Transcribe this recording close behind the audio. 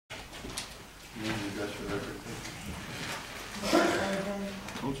Name and address for the record, please.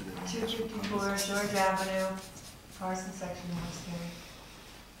 254 George Avenue, Carson section, Wilkes-Barre.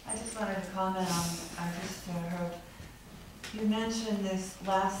 I just wanted to comment on, I just heard you mentioned this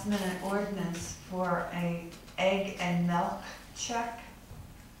last minute ordinance for a egg and milk check.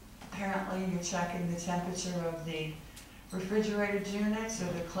 Apparently you're checking the temperature of the refrigerated units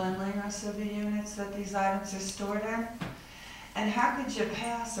or the cleanliness of the units that these items are stored in. And how could you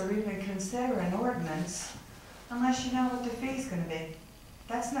pass or even consider an ordinance unless you know what the fee's going to be?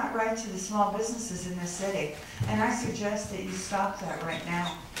 That's not right to the small businesses in this city. And I suggest that you stop that right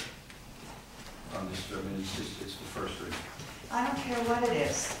now. It's the first reading. I don't care what it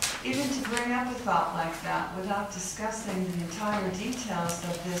is. Even to bring up a thought like that without discussing the entire details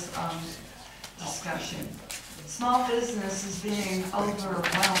of this discussion. Small business is being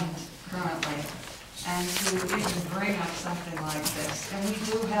overwhelmed currently, and to even bring up something like this. And we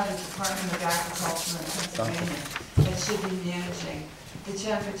do have a Department of Agriculture in Pennsylvania that should be managing the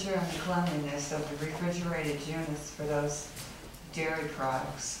temperature and the cleanliness of the refrigerated units for those dairy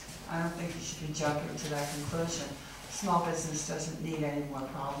products. I don't think you should be jumping to that conclusion. Small business doesn't need any more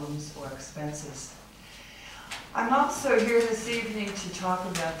problems or expenses. I'm also here this evening to talk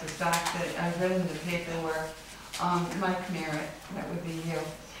about the fact that I read in the paper where Mike Merritt, that would be you,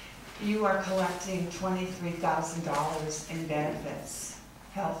 you are collecting $23,000 in benefits,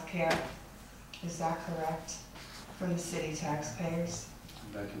 health care. Is that correct? From the city taxpayers?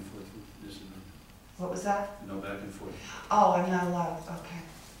 Back and forth. This is What was that? no back and forth. Oh, I'm not allowed. Okay.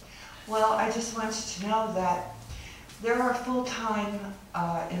 Well, I just want you to know that there are full-time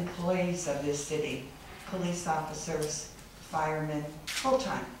employees of this city, police officers, firemen,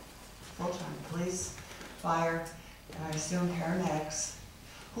 full-time, police, fire, and I assume paramedics,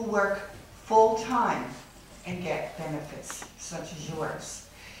 who work full-time and get benefits such as yours.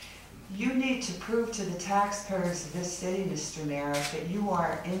 You need to prove to the taxpayers of this city, Mr. Merritt, that you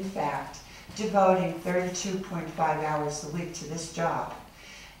are, in fact, devoting 32.5 hours a week to this job.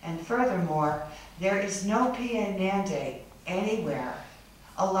 And furthermore, there is no PA mandate anywhere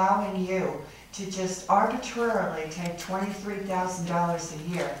allowing you to just arbitrarily take $23,000 a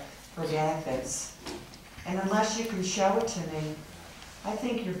year for benefits. And unless you can show it to me, I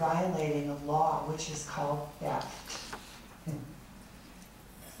think you're violating a law which is called theft.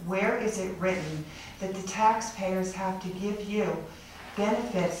 Where is it written that the taxpayers have to give you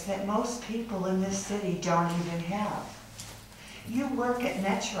benefits that most people in this city don't even have? You work at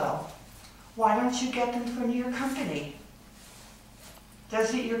Metro. Why don't you get them from your company?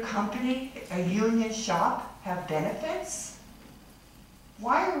 Doesn't your company, a union shop, have benefits?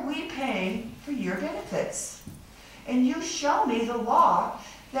 Why are we paying for your benefits? And you show me the law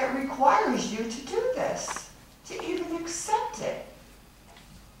that requires you to do this, to even accept it.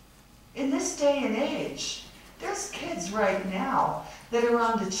 In this day and age, there's kids right now that are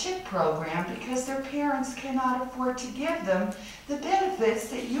on the CHIP program because their parents cannot afford to give them the benefits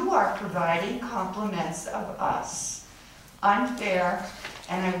that you are providing compliments of us. Unfair,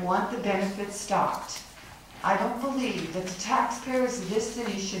 and I want the benefits stopped. I don't believe that the taxpayers of this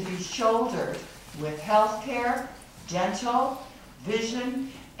city should be shouldered with health care, dental,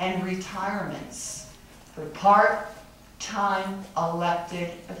 vision, and retirements for part-time elected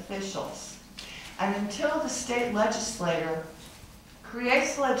officials. And until the state legislature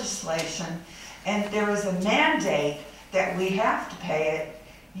creates legislation and there is a mandate that we have to pay it,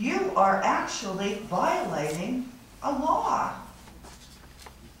 you are actually violating a law.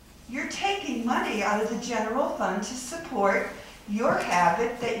 You're taking money out of the general fund to support your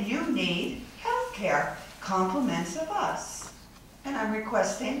habit that you need health care, compliments of us. And I'm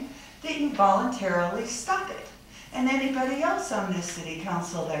requesting that you voluntarily stop it. And anybody else on this city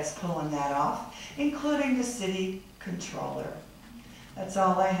council that's pulling that off, including the city controller. That's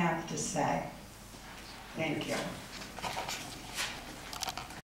all I have to say. Thank you.